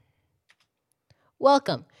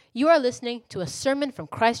Welcome. You are listening to a sermon from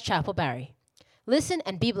Christ Chapel, Barry. Listen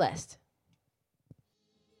and be blessed.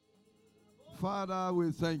 Father,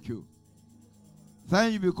 we thank you.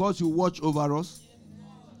 Thank you because you watch over us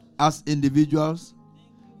as individuals,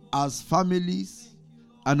 as families,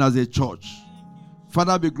 and as a church.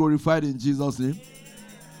 Father, be glorified in Jesus' name.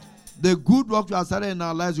 The good work you have started in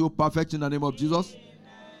our lives, you will perfect in the name of Jesus.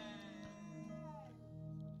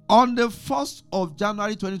 On the 1st of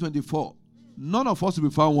January 2024, none of us will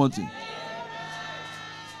be found wanting.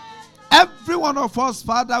 Every one of us,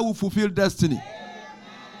 Father, will fulfill destiny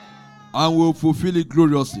and will fulfill it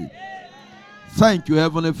gloriously. Thank you,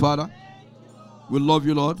 Heavenly Father. We love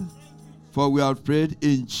you, Lord, for we have prayed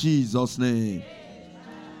in Jesus' name.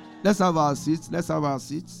 Let's have our seats. Let's have our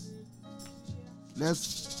seats.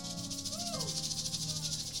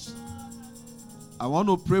 I want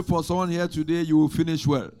to pray for someone here today. You will finish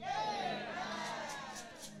well.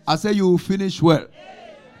 I say you will finish well.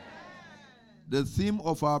 The theme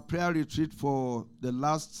of our prayer retreat for the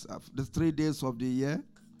 3 days of the year,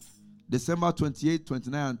 December 28,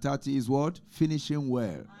 29, and 30 is what? Finishing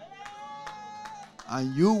well.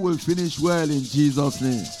 And you will finish well in Jesus'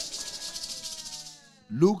 name.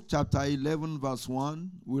 Luke chapter 11 verse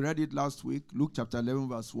 1. We read it last week. Luke chapter 11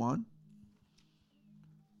 verse 1.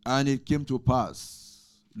 And it came to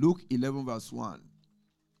pass. Luke 11 verse 1.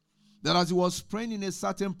 That as he was praying in a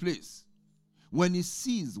certain place, when he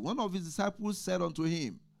ceased, one of his disciples said unto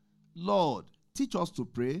him, Lord, teach us to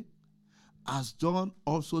pray, as John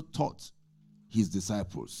also taught his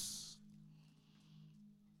disciples.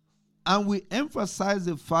 And we emphasized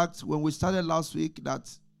the fact when we started last week that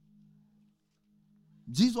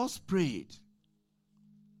Jesus prayed.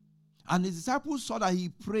 And his disciples saw that he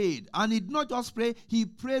prayed. And he did not just pray, he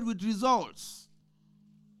prayed with results.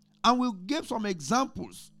 And we gave some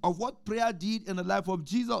examples of what prayer did in the life of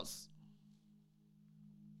Jesus.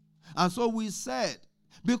 And so we said,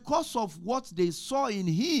 because of what they saw in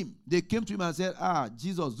him, they came to him and said,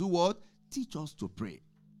 Jesus, do what? Teach us to pray.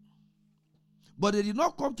 But they did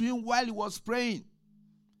not come to him while he was praying.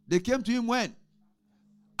 They came to him when?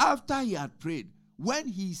 After he had prayed. When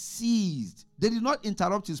he ceased, they did not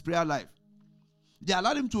interrupt his prayer life. They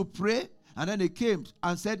allowed him to pray, and then they came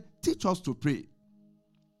and said, teach us to pray.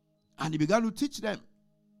 And he began to teach them.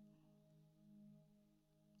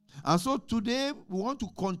 And so today, we want to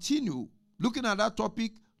continue looking at that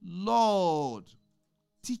topic, Lord,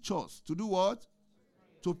 teach us to do what?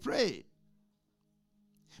 To pray.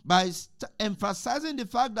 By emphasizing the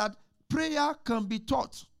fact that prayer can be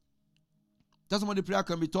taught. Tell somebody prayer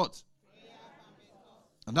can be taught.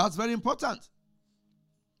 And that's very important.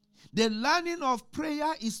 The learning of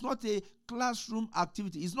prayer is not a classroom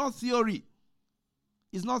activity. It's not theory.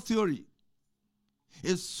 It's not theory.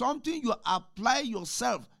 It's something you apply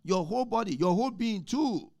yourself, your whole body, your whole being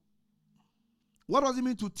to. What does it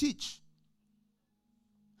mean to teach?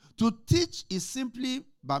 To teach is simply,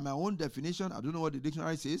 by my own definition, I don't know what the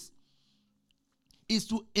dictionary says, is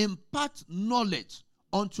to impart knowledge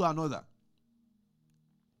onto another.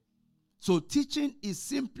 So teaching is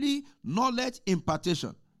simply knowledge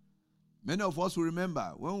impartation. Many of us will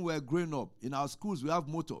remember when we were growing up, in our schools we have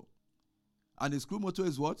motto. And the school motto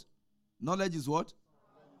is what? Knowledge is what?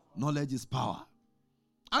 Knowledge is power.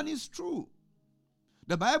 And it's true.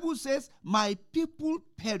 The Bible says, my people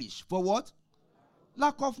perish for what?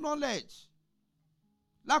 Lack of knowledge.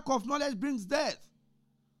 Lack of knowledge brings death.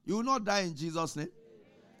 You will not die in Jesus' name.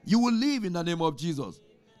 You will live in the name of Jesus.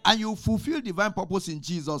 And you will fulfill divine purpose in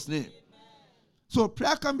Jesus' name. So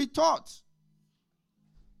prayer can be taught.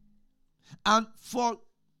 And for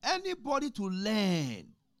anybody to learn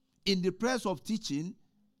in the process of teaching,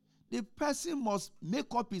 the person must make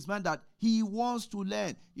up his mind that he wants to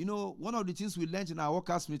learn. You know, one of the things we learned in our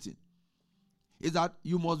workers' meeting is that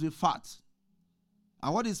you must be fat.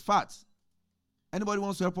 And what is fat? Anybody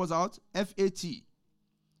wants to help us out? F-A-T.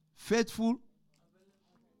 Faithful,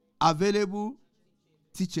 available,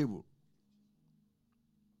 teachable.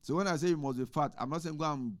 So when I say you must be fat, I'm not saying go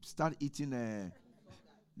and start eating.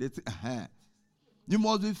 You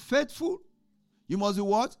must be faithful. You must be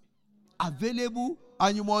what? Available,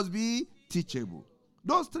 and you must be teachable.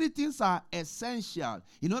 Those three things are essential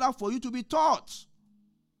in order for you to be taught.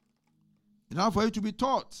 In order for you to be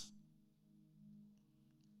taught.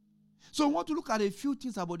 So we want to look at a few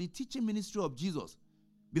things about the teaching ministry of Jesus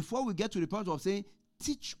before we get to the point of saying,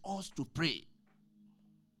 teach us to pray.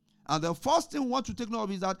 And the first thing we want to take note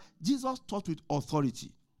of is that Jesus taught with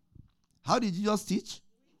authority. How did Jesus teach?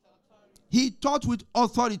 He taught with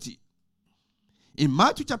authority. In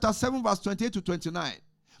Matthew chapter 7 verse 28 to 29.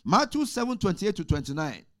 Matthew 7, 28 to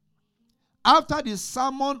 29. After the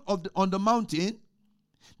sermon on the mountain,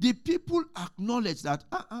 The people acknowledge that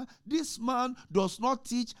this man does not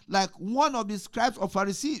teach like one of the scribes or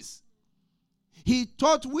Pharisees. He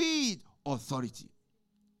taught with authority.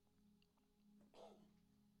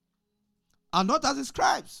 And not as the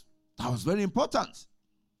scribes. That was very important.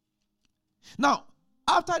 Now,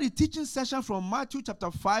 after the teaching session from Matthew chapter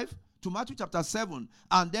 5 to Matthew chapter 7,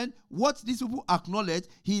 and then what these people acknowledged,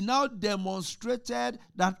 he now demonstrated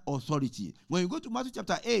that authority. When you go to Matthew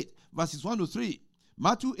chapter 8, verses 1 to 3,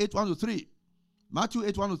 Matthew 8, 1 to 3, Matthew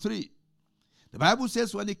 8, 1 to 3, the Bible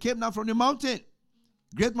says, when he came down from the mountain,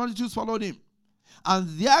 great multitudes followed him. And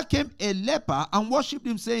there came a leper and worshipped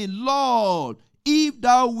him, saying, Lord, if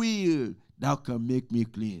thou wilt, thou can make me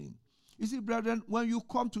clean. You see, brethren, when you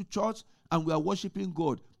come to church and we are worshiping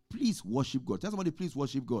God, please worship God. Tell somebody, please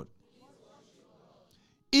worship God.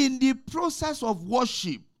 In the process of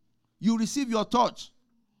worship, you receive your touch.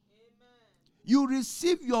 Amen. You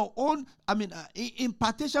receive your own,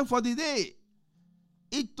 impartation for the day.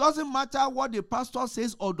 It doesn't matter what the pastor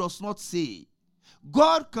says or does not say.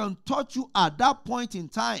 God can touch you at that point in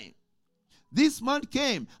time. This man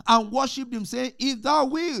came and worshipped him, saying, if thou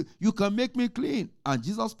will, you can make me clean. And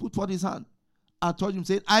Jesus put forth his hand and touched him,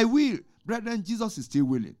 saying, I will. Brethren, Jesus is still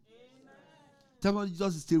willing. Amen. Tell me,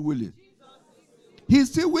 Jesus is still willing.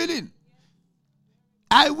 He's still willing.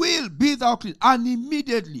 I will, be thou clean. And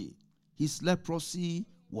immediately, his leprosy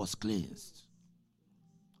was cleansed.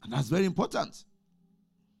 And that's very important.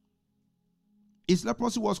 His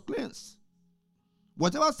leprosy was cleansed.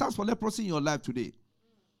 Whatever stands for leprosy in your life today,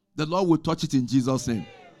 the Lord will touch it in Jesus' name.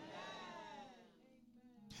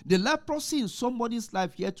 The leprosy in somebody's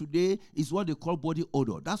life here today is what they call body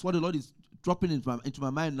odor. That's what the Lord is dropping into my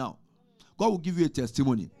mind now. God will give you a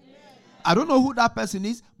testimony. I don't know who that person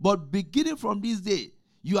is, but beginning from this day,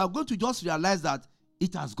 you are going to just realize that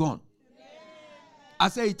it has gone. I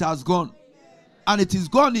say it has gone. And it is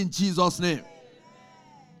gone in Jesus' name.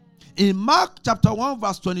 In Mark chapter 1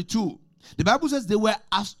 verse 22, the Bible says they were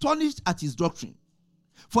astonished at his doctrine.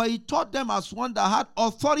 For he taught them as one that had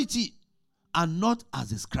authority and not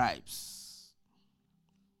as the scribes.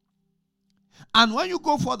 And when you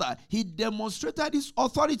go further, he demonstrated his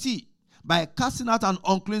authority by casting out an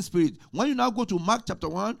unclean spirit. When you now go to Mark chapter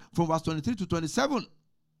 1 from verse 23 to 27.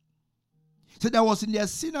 So there was in their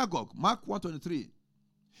synagogue, Mark 1:23,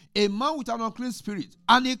 a man with an unclean spirit,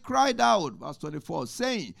 and he cried out, verse 24,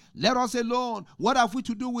 saying, let us alone, what have we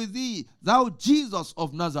to do with thee, thou Jesus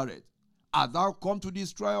of Nazareth? Art thou come to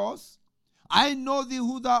destroy us? I know thee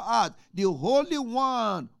who thou art, the Holy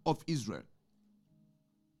One of Israel.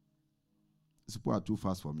 These people are too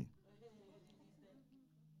fast for me.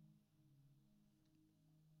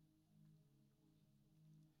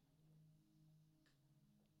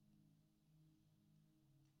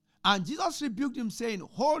 And Jesus rebuked him, saying,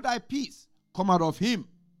 hold thy peace, come out of him.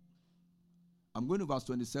 I'm going to verse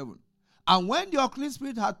 27. And when the unclean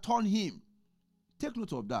spirit had torn him, take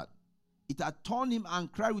note of that. It had torn him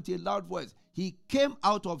and cried with a loud voice. He came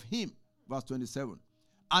out of him. Verse 27.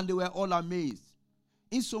 And they were all amazed,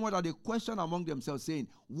 insomuch that they questioned among themselves, saying,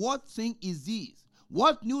 what thing is this?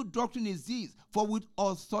 What new doctrine is this? For with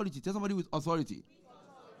authority, tell somebody, with authority,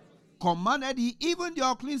 commanded he even the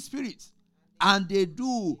unclean spirits, and they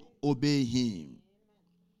do obey him.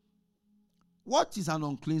 What is an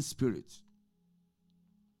unclean spirit?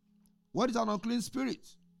 What is an unclean spirit?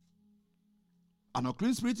 An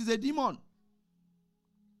unclean spirit is a demon.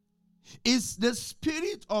 It's the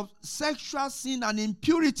spirit of sexual sin and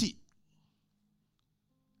impurity.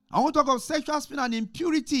 I want to talk of sexual sin and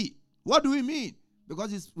impurity. What do we mean?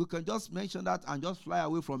 Because we can just mention that and just fly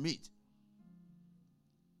away from it.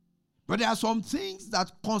 But there are some things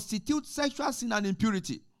that constitute sexual sin and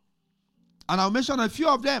impurity. And I'll mention a few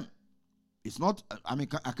of them. It's not, I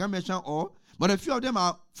can't mention all, but a few of them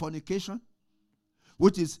are fornication,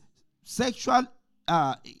 which is sexual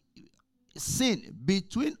sin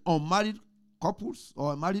between unmarried couples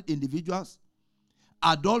or married individuals,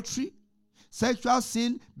 adultery, sexual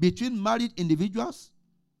sin between married individuals,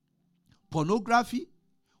 pornography,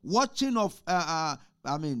 watching of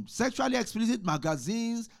sexually explicit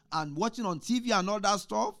magazines and watching on TV and all that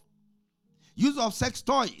stuff, use of sex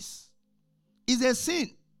toys is a sin.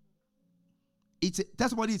 Tell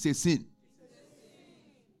somebody it's a sin.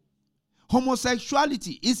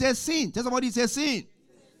 Homosexuality is a sin. Tell somebody it's a sin.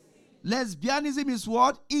 Lesbianism is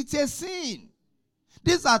what? It's a sin.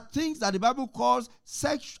 These are things that the Bible calls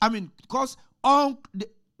they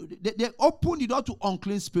open the door to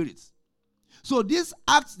unclean spirits. So these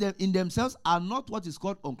acts in themselves are not what is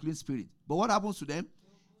called unclean spirit. But what happens to them?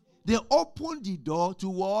 They open the door to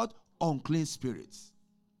what? Unclean spirits.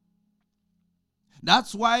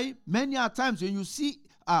 That's why many a times when you see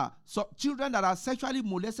children that are sexually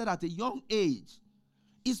molested at a young age,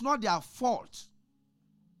 it's not their fault.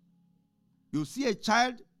 You see a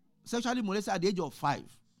child sexually molested at the age of 5.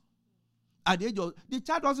 The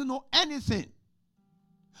child doesn't know anything.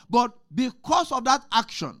 But because of that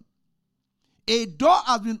action, a door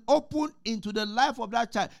has been opened into the life of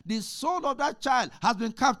that child. The soul of that child has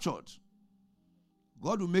been captured.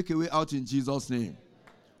 God will make a way out in Jesus' name.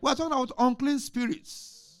 We're talking about unclean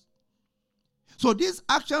spirits. So these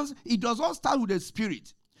actions, it does not start with the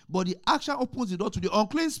spirit, but the action opens the door to the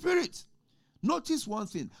unclean spirit. Notice one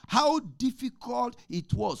thing, how difficult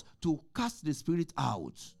it was to cast the spirit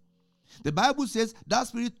out. The Bible says that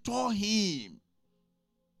spirit tore him.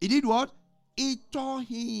 It did what? It tore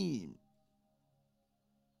him.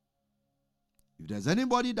 If there's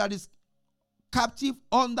anybody that is captive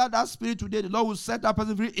under that spirit today, the Lord will set that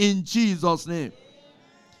person free in Jesus' name.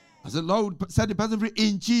 I said, Lord will set the person free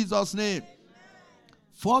in Jesus' name.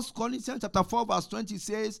 1 Corinthians chapter 4 verse 20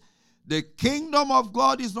 says, the kingdom of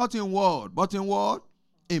God is not in word, but in what?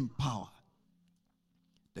 In power.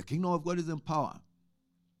 The kingdom of God is in power.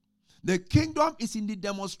 The kingdom is in the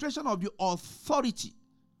demonstration of the authority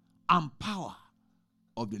and power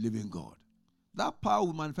of the living God. That power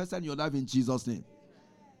will manifest in your life in Jesus' name.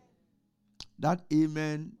 That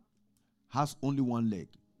amen has only one leg.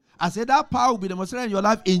 I said that power will be demonstrated in your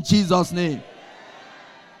life in Jesus' name.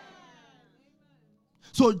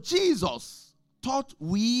 So Jesus taught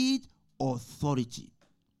with authority.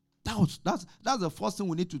 That's the first thing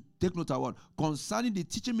we need to take note about concerning the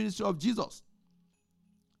teaching ministry of Jesus.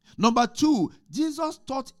 Number 2, Jesus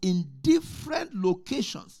taught in different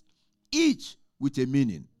locations, each with a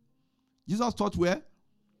meaning. Jesus taught where?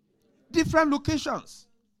 Different locations.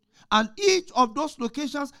 And each of those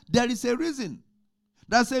locations, there is a reason.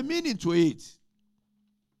 There's a meaning to it.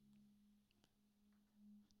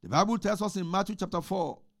 The Bible tells us in Matthew chapter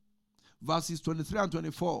 4, verses 23 and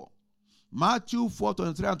 24. Matthew 4,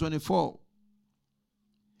 23 and 24.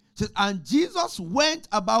 It says, and Jesus went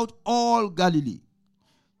about all Galilee,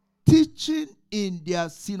 teaching in their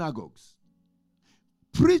synagogues,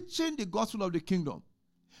 preaching the gospel of the kingdom,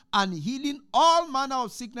 and healing all manner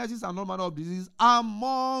of sicknesses and all manner of diseases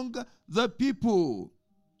among the people.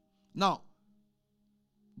 Now,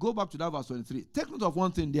 go back to that verse 23. Take note of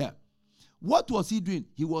one thing there. What was he doing?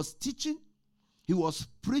 He was teaching, he was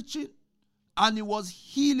preaching, and he was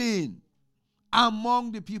healing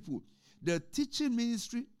among the people. The teaching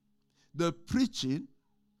ministry, the preaching,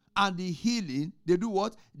 and the healing, they do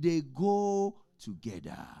what? They go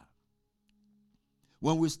together.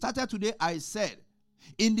 When we started today, I said,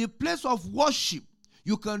 in the place of worship,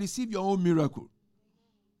 you can receive your own miracle.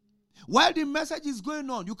 While the message is going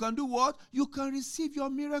on, you can do what? You can receive your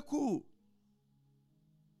miracle.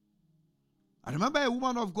 I remember a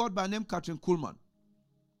woman of God by name Catherine Kuhlman.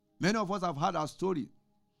 Many of us have heard her story.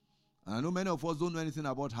 And I know many of us don't know anything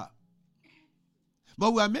about her.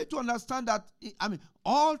 But we are made to understand that,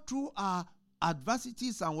 all through our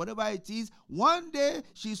adversities and whatever it is, one day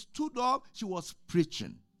she stood up, she was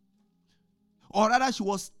preaching. Or rather, she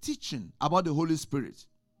was teaching about the Holy Spirit.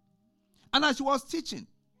 And as she was teaching,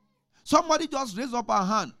 somebody just raised up her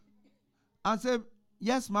hand and said,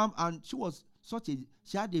 yes, ma'am. And she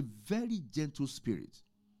had a very gentle spirit.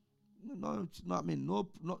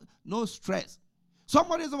 No stress.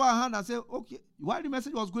 Somebody raised up her hand and said, okay, while the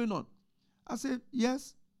message was going on, I said,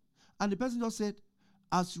 yes. And the person just said,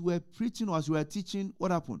 as you were preaching or as you were teaching,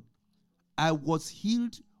 what happened? I was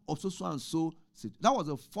healed of so and so. That was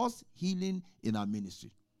the first healing in our ministry.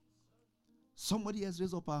 Somebody else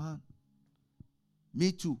raised up her hand.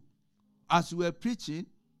 Me too. As we were preaching,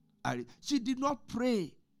 she did not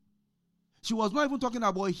pray. She was not even talking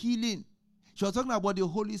about healing. She was talking about the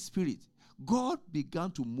Holy Spirit. God began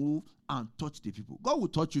to move and touch the people. God will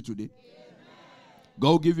touch you today. Amen. God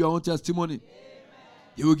will give you your own testimony. Amen.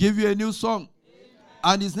 He will give you a new song. Amen.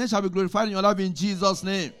 And his name shall be glorified in your life in Jesus'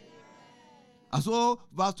 name. Amen. And so,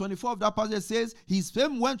 verse 24 of that passage says, his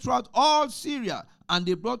fame went throughout all Syria, and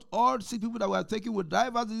they brought all sick people that were taken with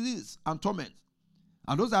divers diseases and torment,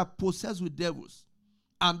 and those that are possessed with devils,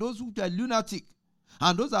 and those who were lunatic,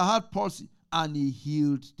 and those that had palsy, and he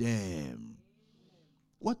healed them.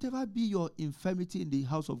 Whatever be your infirmity in the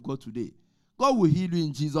house of God today, God will heal you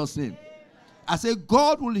in Jesus' name. I say,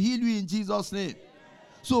 God will heal you in Jesus' name.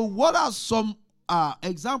 So what are some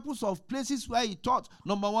examples of places where he taught?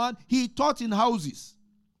 Number 1, he taught in houses.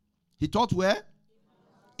 He taught where?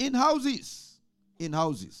 In houses. In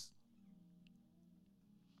houses.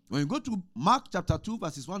 When you go to Mark chapter 2,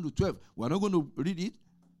 verses 1 to 12, we're not going to read it.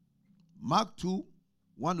 Mark 2,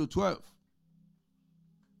 1 to 12.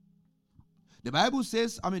 The Bible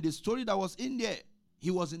says, the story that was in there,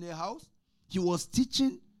 He was in a house. He was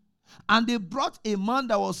teaching. And they brought a man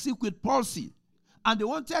that was sick with palsy. And they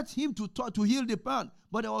wanted him to heal the man.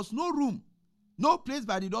 But there was no room. No place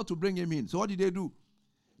by the door to bring him in. So what did they do?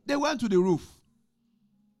 They went to the roof.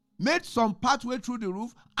 Made some pathway through the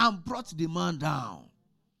roof and brought the man down.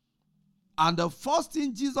 And the first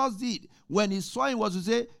thing Jesus did when he saw him was to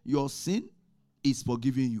say, your sin is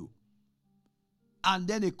forgiven you. And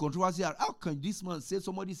then a controversy, how can this man say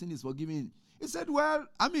somebody's sin is forgiven him? He said, well,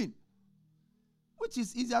 which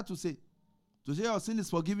is easier to say? To say your sin is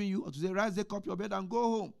forgiven you, or to say rise, take up your bed and go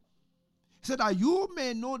home? He said that you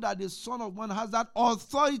may know that the Son of Man has that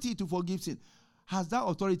authority to forgive sin. Has that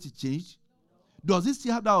authority changed? Does he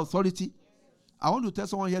still have that authority? I want to tell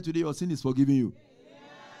someone here today, your sin is forgiven you.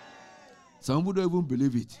 Some people don't even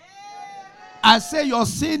believe it. I say your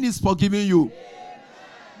sin is forgiven you.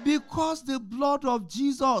 Because the blood of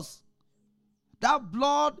Jesus, that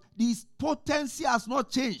blood, its potency has not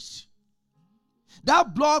changed.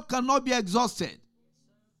 That blood cannot be exhausted.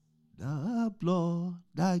 The blood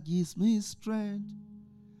that gives me strength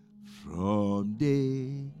from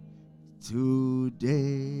day to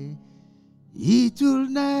day, it will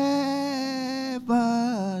never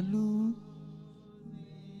lose.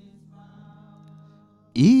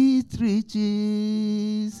 It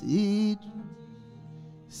reaches it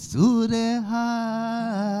to the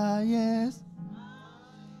highest,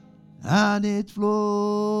 and it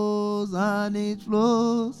flows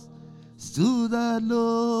to the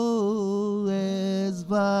lowest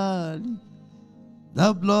valley.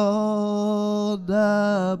 The blood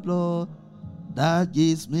that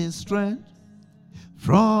gives me strength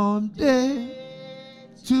from day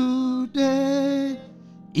to day,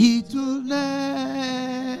 it will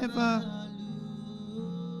never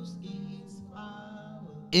lose its power.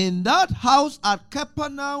 In that house at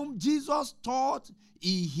Capernaum, Jesus taught,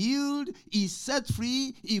 he healed, he set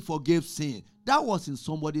free, he forgave sin. That was in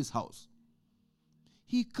somebody's house.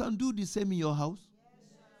 He can do the same in your house.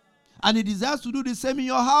 And he desires to do the same in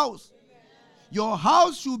your house. Your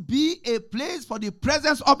house should be a place for the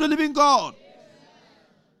presence of the living God.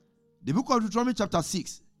 The book of Deuteronomy chapter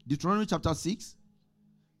 6. Deuteronomy chapter 6.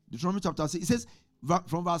 It says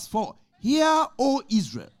from verse 4. Hear, O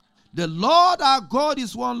Israel, the Lord our God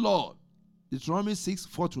is one Lord. Deuteronomy 6,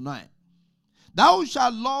 4-9. Thou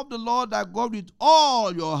shalt love the Lord thy God with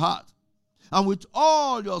all your heart, and with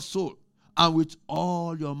all your soul, and with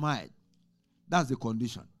all your might. That's the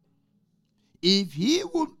condition. If he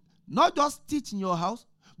would not just teach in your house,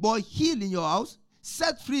 but heal in your house,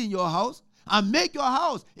 set free in your house, and make your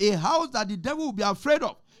house a house that the devil will be afraid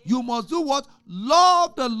of, you must do what?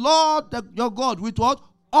 Love the Lord your God with what?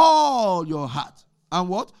 All your heart. And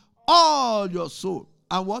what? All your soul.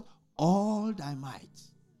 And what? All thy might.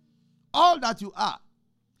 All that you are.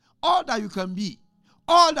 All that you can be.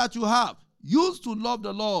 All that you have. Use to love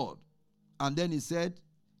the Lord. And then he said,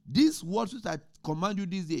 these words which I command you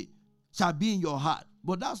this day shall be in your heart.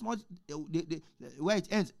 But that's not where it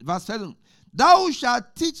ends. Verse 7. Thou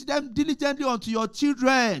shalt teach them diligently unto your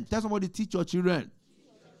children. Tell somebody, teach your children.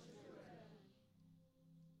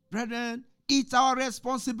 Brethren, it's our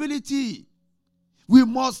responsibility. We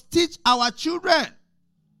must teach our children.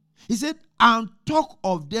 He said, and talk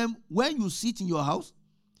of them when you sit in your house,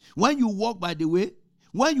 when you walk by the way,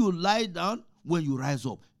 when you lie down, when you rise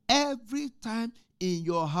up. Every time in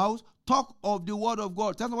your house, talk of the word of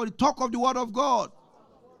God. Tell somebody, talk of the word of God.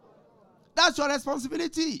 That's your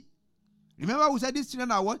responsibility. Remember we said these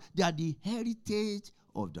children are what? They are the heritage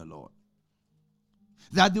of the Lord.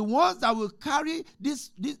 They are the ones that will carry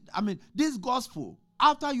this gospel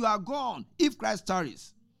after you are gone, if Christ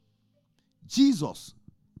tarries. Jesus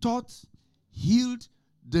taught, healed,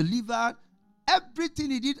 delivered.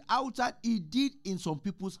 Everything he did outside, he did in some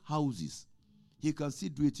people's houses. He can still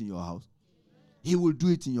do it in your house. He will do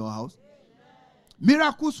it in your house.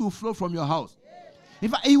 Miracles will flow from your house. In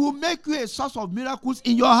fact, he will make you a source of miracles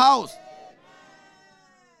in your house.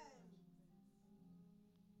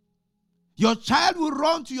 Your child will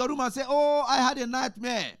run to your room and say, oh, I had a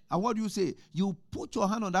nightmare. And what do you say? You put your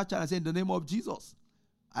hand on that child and say, in the name of Jesus,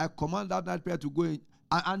 I command that nightmare to go in.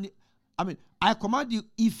 I command the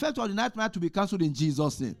effect of the nightmare to be cancelled in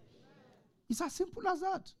Jesus' name. It's as simple as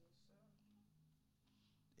that.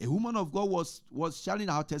 A woman of God was sharing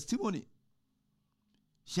her testimony.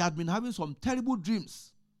 She had been having some terrible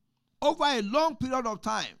dreams over a long period of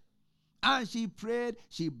time. And she prayed,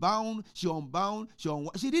 she bound, she unbound,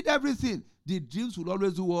 she did everything. The dreams would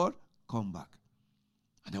always do what? Come back.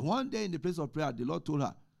 And then one day in the place of prayer, the Lord told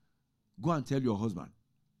her, go and tell your husband.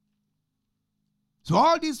 So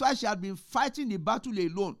all this while she had been fighting the battle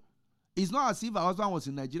alone. It's not as if her husband was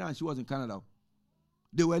in Nigeria and she was in Canada.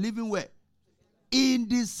 They were living where? In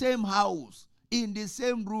the same house, in the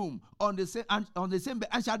same room, on the same bed,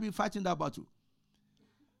 and she had been fighting that battle.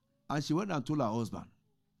 And she went and told her husband.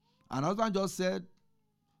 And her husband just said,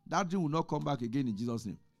 that dream will not come back again in Jesus'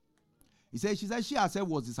 name. She said she herself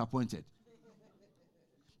was disappointed.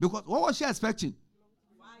 Because what was she expecting?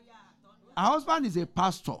 Her husband is a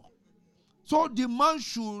pastor. So the man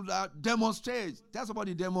should demonstrate. Tell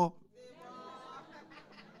somebody demo.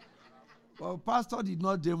 Well, pastor did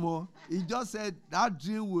not demo. He just said that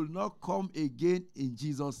dream will not come again in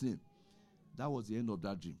Jesus' name. That was the end of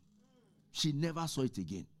that dream. She never saw it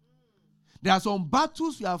again. There are some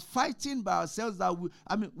battles we are fighting by ourselves that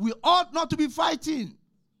we ought not to be fighting.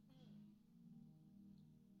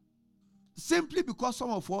 Simply because some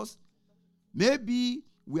of us, maybe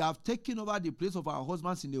we have taken over the place of our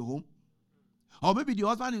husbands in the home. Or maybe the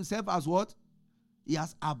husband himself has what? He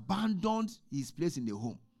has abandoned his place in the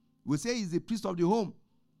home. We say he's the priest of the home.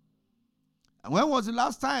 And when was the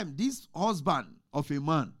last time this husband of a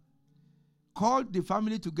man called the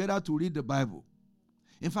family together to read the Bible?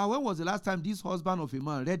 In fact, when was the last time this husband of a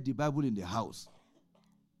man read the Bible in the house?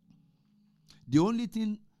 The only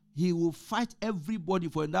thing he will fight everybody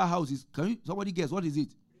for in that house is, somebody guess, what is it?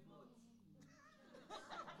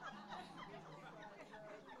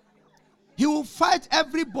 He will fight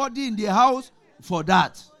everybody in the house for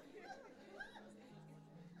that.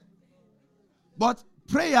 But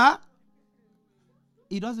prayer,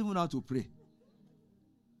 he doesn't even know how to pray.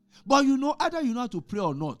 But either you know how to pray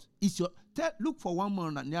or not. Look for one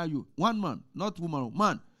man near you. One man, not woman,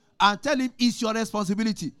 man. And tell him it's your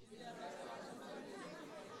responsibility.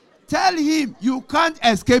 Tell him you can't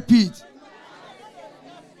escape it.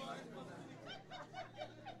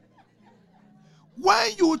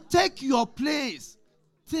 When you take your place,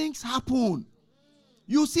 things happen.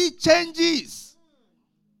 You see changes.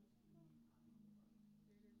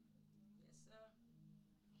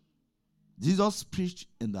 Jesus preached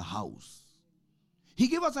in the house. He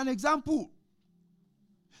gave us an example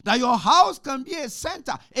that your house can be a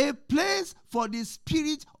center, a place for the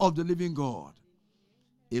Spirit of the living God,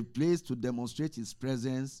 a place to demonstrate His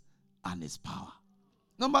presence and His power.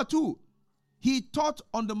 Number 2, He taught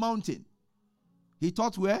on the mountain. He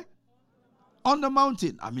taught where? On the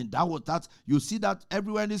mountain. That you see that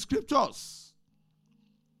everywhere in the scriptures.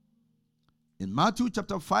 In Matthew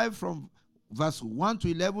chapter 5 from verse 1 to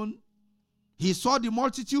 11, He saw the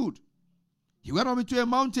multitude. He went up into a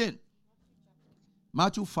mountain.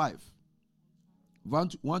 Matthew 5, 1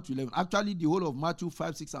 to 11. Actually, the whole of Matthew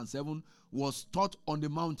 5, 6, and 7 was taught on the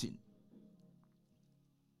mountain.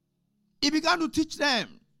 He began to teach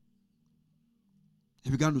them.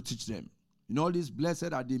 All these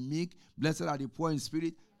blessed are the meek, blessed are the poor in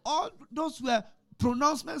spirit. All those were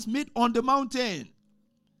pronouncements made on the mountain.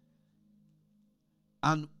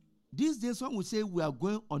 And these days when we say we are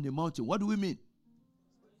going on the mountain, what do we mean?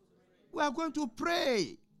 We are going to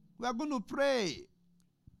pray. We are going to pray.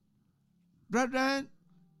 Brethren,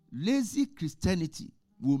 lazy Christianity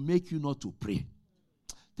will make you not to pray.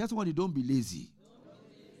 Tell somebody, don't be lazy.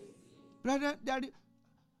 Brethren,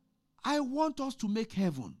 I want us to make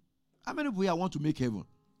heaven. How many people here want to make heaven?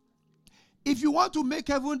 If you want to make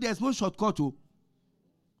heaven, there's no shortcut. Do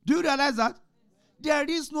you realize that? There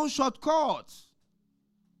is no shortcut.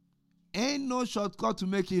 Ain't no shortcut to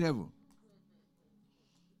making heaven.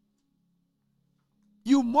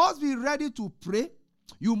 You must be ready to pray.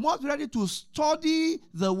 You must be ready to study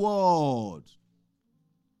the word.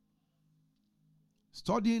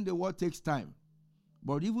 Studying the word takes time.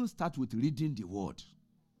 But even start with reading the word.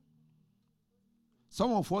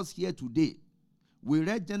 Some of us here today, we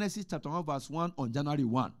read Genesis chapter 1 verse 1 on January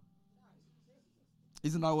 1.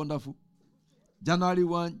 Isn't that wonderful? January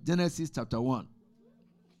 1, Genesis chapter 1.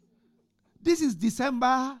 This is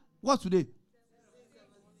December, what's today?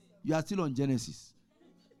 You are still on Genesis.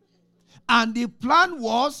 And the plan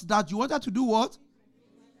was that you wanted to do what?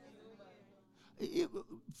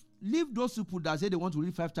 Leave those people that say they want to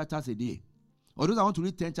read 5 chapters a day. Or those that want to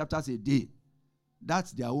read 10 chapters a day.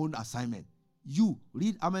 That's their own assignment. You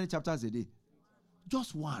read how many chapters a day?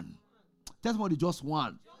 Just one. Tell somebody just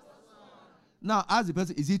one. Now ask the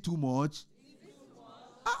person, is it too much?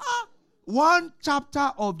 One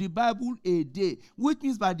chapter of the Bible a day. Which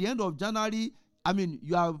means by the end of January,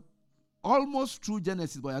 you are almost through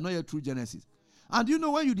Genesis, but you are not yet through Genesis. And you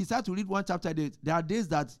know when you decide to read one chapter a day, there are days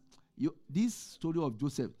that this story of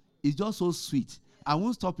Joseph is just so sweet. I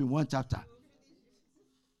won't stop in one chapter.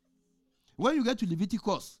 When you get to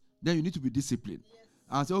Leviticus, then you need to be disciplined. Yes.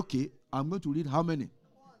 And say, okay, I'm going to read how many?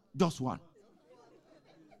 Just one.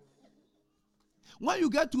 When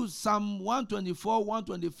you get to Psalm 124,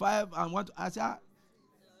 125, and I say,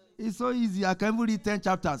 It's so easy. I can even read 10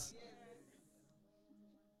 chapters.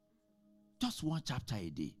 Just one chapter a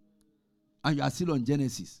day. And you are still on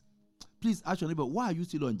Genesis. Please ask your neighbor, why are you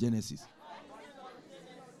still on Genesis?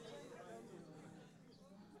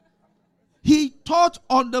 He taught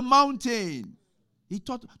on the mountain. He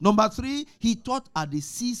taught. Number 3, he taught at the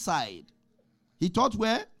seaside. He taught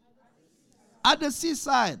where? At the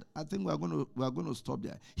seaside. I think we are going to stop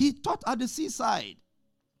there. He taught at the seaside.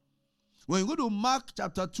 When you go to Mark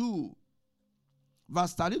chapter 2,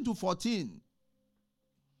 verse 13 to 14,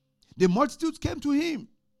 the multitudes came to him.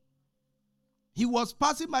 He was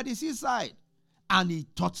passing by the seaside and he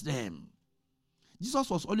taught them. Jesus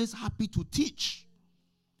was always happy to teach.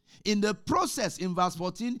 In the process, in verse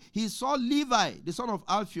 14, he saw Levi, the son of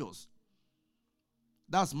Alphaeus.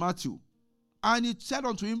 That's Matthew. And he said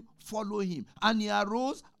unto him, follow him. And he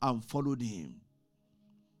arose and followed him.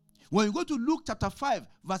 When you go to Luke chapter 5,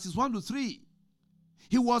 verses 1 to 3,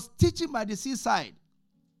 he was teaching by the seaside.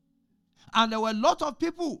 And there were a lot of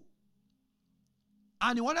people.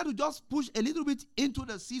 And he wanted to just push a little bit into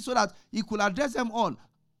the sea so that he could address them all.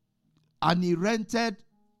 And he rented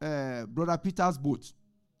Brother Peter's boat.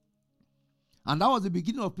 And that was the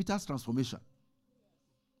beginning of Peter's transformation.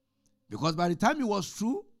 Because by the time he was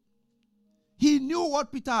through, he knew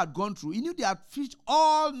what Peter had gone through. He knew they had fished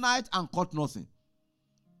all night and caught nothing.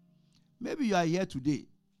 Maybe you are here today.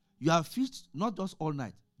 You have fished not just all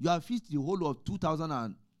night. You have fished the whole of 2000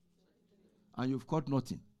 and you've caught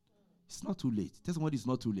nothing. It's not too late. Tell somebody it's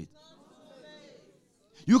not too late.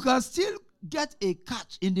 You can still get a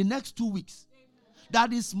catch in the next 2 weeks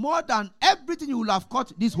that is more than everything you will have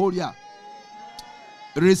caught this whole year.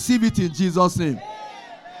 Receive it in Jesus' name.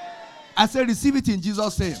 I said receive it in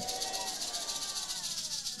Jesus' name.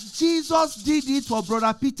 Jesus did it for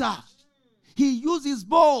Brother Peter. He used his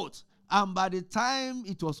boat, and by the time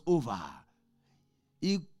it was over,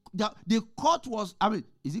 the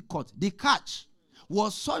catch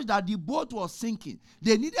was such that the boat was sinking.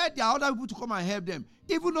 They needed the other people to come and help them.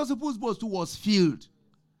 Even those people's boat too was filled.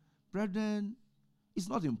 Brethren, it's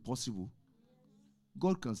not impossible.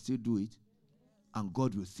 God can still do it, and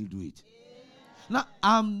God will still do it. Now,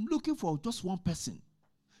 I'm looking for just one person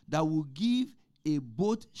that will give a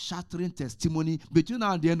boat-shattering testimony between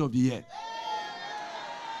now and the end of the year.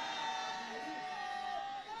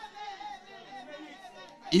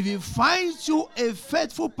 If he finds you a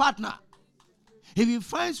faithful partner, he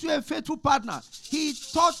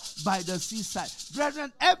taught by the seaside.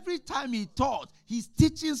 Brethren, every time he taught, his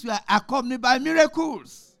teachings were accompanied by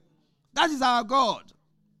miracles. That is our God.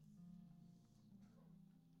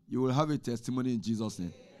 You will have a testimony in Jesus'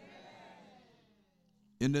 name.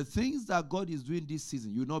 In the things that God is doing this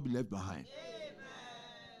season, you will not be left behind.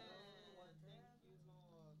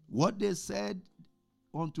 What they said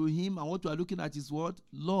unto him and what we are looking at is what?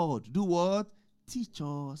 Lord, do what? Teach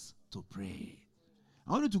us to pray.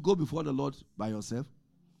 I want you to go before the Lord by yourself.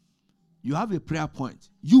 You have a prayer point.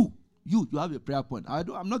 You have a prayer point.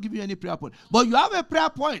 I'm not giving you any prayer point. But you have a prayer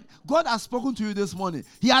point. God has spoken to you this morning.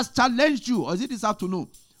 He has challenged you. Or is it this afternoon?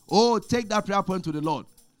 Oh, take that prayer point to the Lord.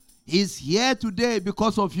 He's here today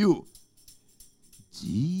because of you.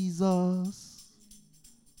 Jesus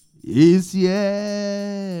is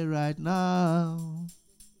here right now.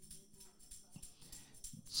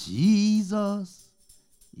 Jesus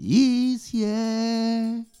is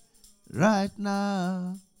here right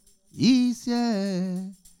now. He's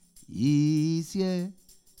here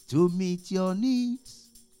to meet your needs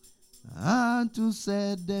and to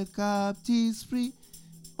set the captives free.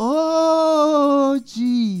 Oh,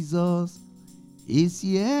 Jesus is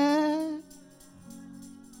here.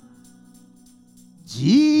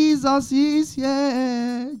 Jesus is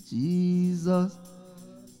here. Jesus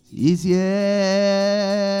is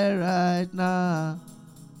here right now.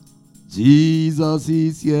 Jesus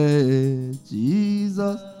is here.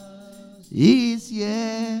 Jesus is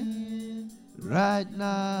here right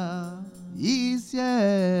now. He's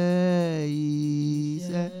here. He's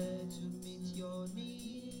here.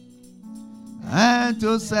 And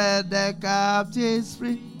to set the captives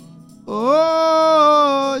free.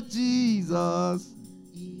 Oh, Jesus.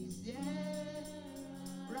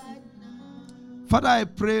 Father, I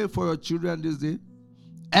pray for your children this day.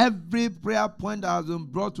 Every prayer point that has been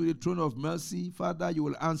brought to the throne of mercy, Father, you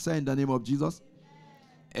will answer in the name of Jesus.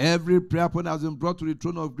 Every prayer point that has been brought to the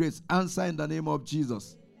throne of grace, answer in the name of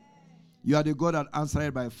Jesus. You are the God that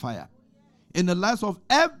answered by fire. In the lives of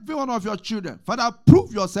every one of your children, Father,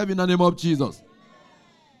 prove yourself in the name of Jesus.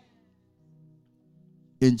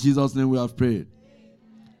 In Jesus' name we have prayed.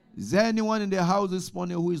 Is there anyone in the house this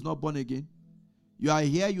morning who is not born again? You are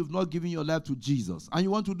here, you've not given your life to Jesus, and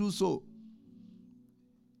you want to do so.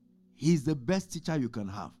 He's the best teacher you can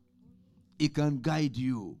have. He can guide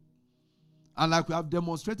you. And like we have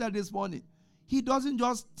demonstrated this morning, he doesn't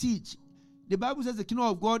just teach. The Bible says the kingdom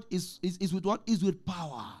of God is with what? Is with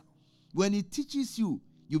power. When he teaches you,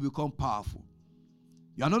 you become powerful.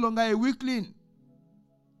 You are no longer a weakling.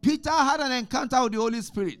 Peter had an encounter with the Holy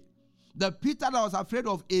Spirit. The Peter that was afraid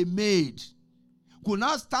of a maid could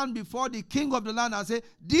now stand before the king of the land and say,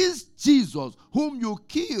 this Jesus whom you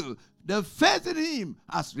killed, the faith in him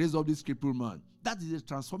has raised up this crippled man. That is the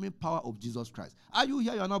transforming power of Jesus Christ. Are you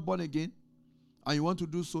here? You are not born again? And you want to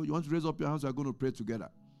do so? You want to raise up your hands? We are going to pray together.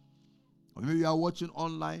 Or maybe you are watching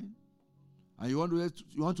online and you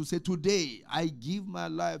want to say, today I give my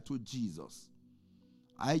life to Jesus.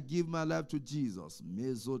 I give my life to Jesus.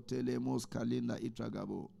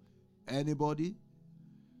 Anybody?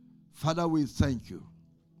 Father, we thank you.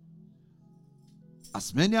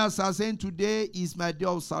 As many as are saying today is my day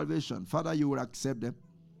of salvation, Father, you will accept them.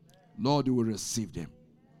 Lord, you will receive them.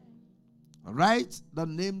 Write the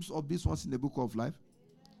names of these ones in the book of life,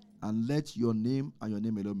 and let your name and your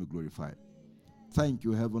name alone be glorified. Thank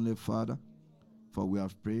you, Heavenly Father, for we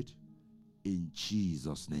have prayed in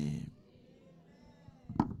Jesus' name.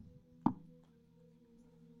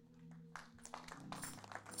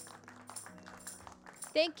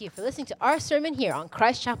 Thank you for listening to our sermon here on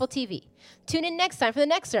Christ Chapel TV. Tune in next time for the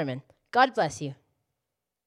next sermon. God bless you.